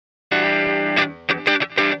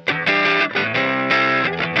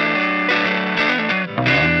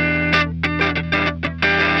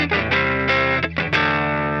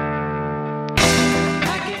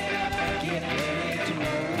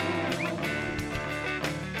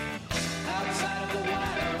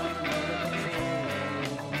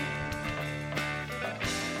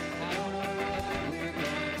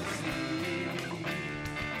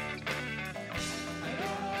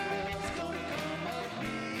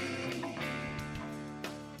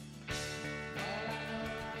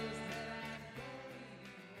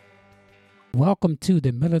Welcome to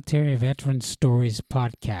the Military Veteran Stories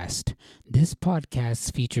Podcast. This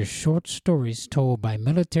podcast features short stories told by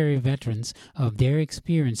military veterans of their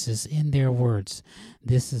experiences in their words.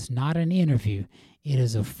 This is not an interview. It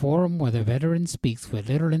is a forum where the veteran speaks with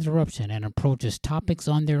little interruption and approaches topics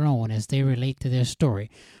on their own as they relate to their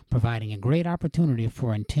story, providing a great opportunity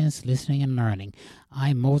for intense listening and learning.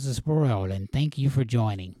 I'm Moses Burrell, and thank you for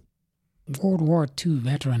joining. World War II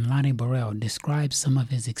veteran Lonnie Burrell describes some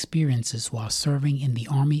of his experiences while serving in the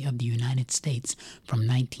Army of the United States from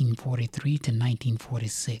 1943 to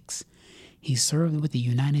 1946. He served with the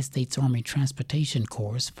United States Army Transportation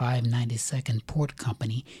Corps' 592nd Port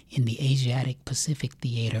Company in the Asiatic Pacific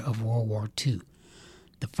Theater of World War II.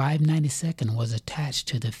 The 592nd was attached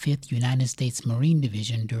to the 5th United States Marine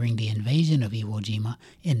Division during the invasion of Iwo Jima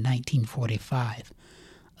in 1945.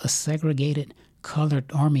 A segregated, colored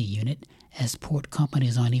Army unit, as port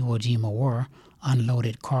companies on Iwo Jima were,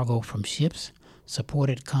 unloaded cargo from ships,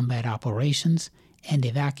 supported combat operations, and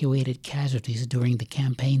evacuated casualties during the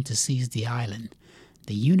campaign to seize the island.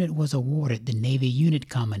 The unit was awarded the Navy Unit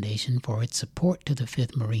Commendation for its support to the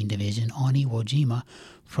 5th Marine Division on Iwo Jima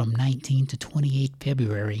from 19 to 28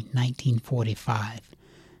 February 1945.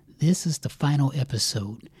 This is the final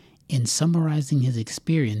episode. In summarizing his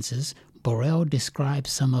experiences, Burrell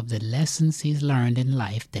describes some of the lessons he's learned in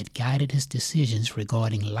life that guided his decisions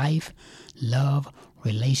regarding life, love,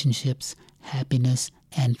 relationships, happiness,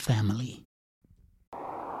 and family.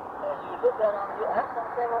 And you look at him, you ask him,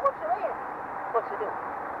 say, well, what you mean? What you do?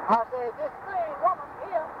 I say, this same woman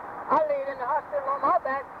here, I laid in the hospital on my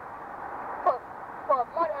back for a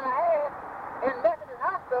month and a half in Methodist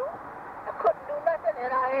Hospital. I couldn't do nothing,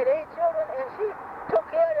 and I had 8 children, and she took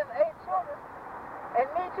care of them 8 children. And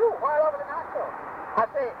me too, while I was in the hospital. I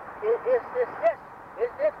said, is this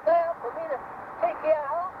fair for me to take care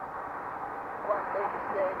of her? One lady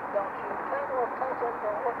said, don't you pay no attention to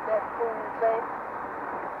what that fool say?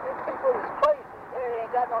 These people is crazy. They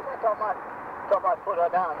ain't got no sense talking about put her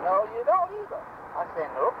down. No, you don't either. I said,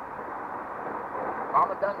 nope.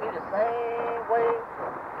 Mama done me the same way.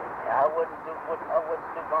 Yeah, I wouldn't do that for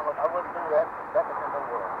nothing in the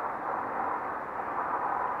world.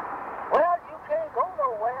 Well, you can't go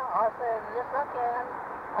nowhere. I said, yes, I can.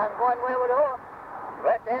 I'm going away with her.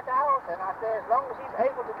 Right there at the house. And I said, as long as she's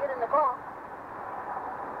able to get in the car,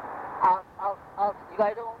 you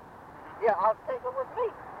guys don't? Yeah, I'll take her with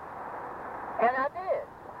me. And I did.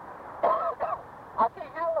 I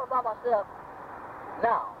can't handle her by myself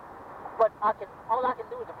now. But all I can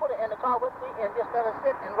do is to put her in the car with me and just let her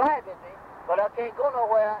sit and ride with me. But I can't go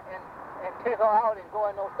nowhere and take her out and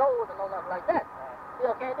go in no stores and no nothing like that.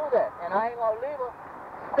 Still can't do that. And I ain't going to leave her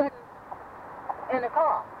sitting in the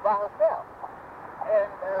car by herself.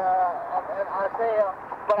 And I say,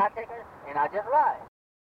 but I take her and I just ride.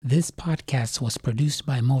 This podcast was produced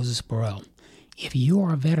by Moses Burrell. If you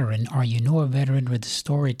are a veteran or you know a veteran with a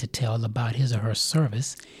story to tell about his or her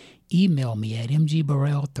service, email me at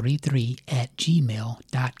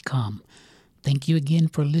mgburrell33@gmail.com. Thank you again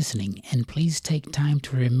for listening, and please take time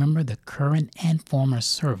to remember the current and former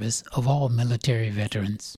service of all military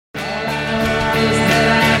veterans. All I know is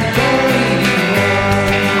that I'm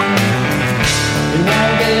going home.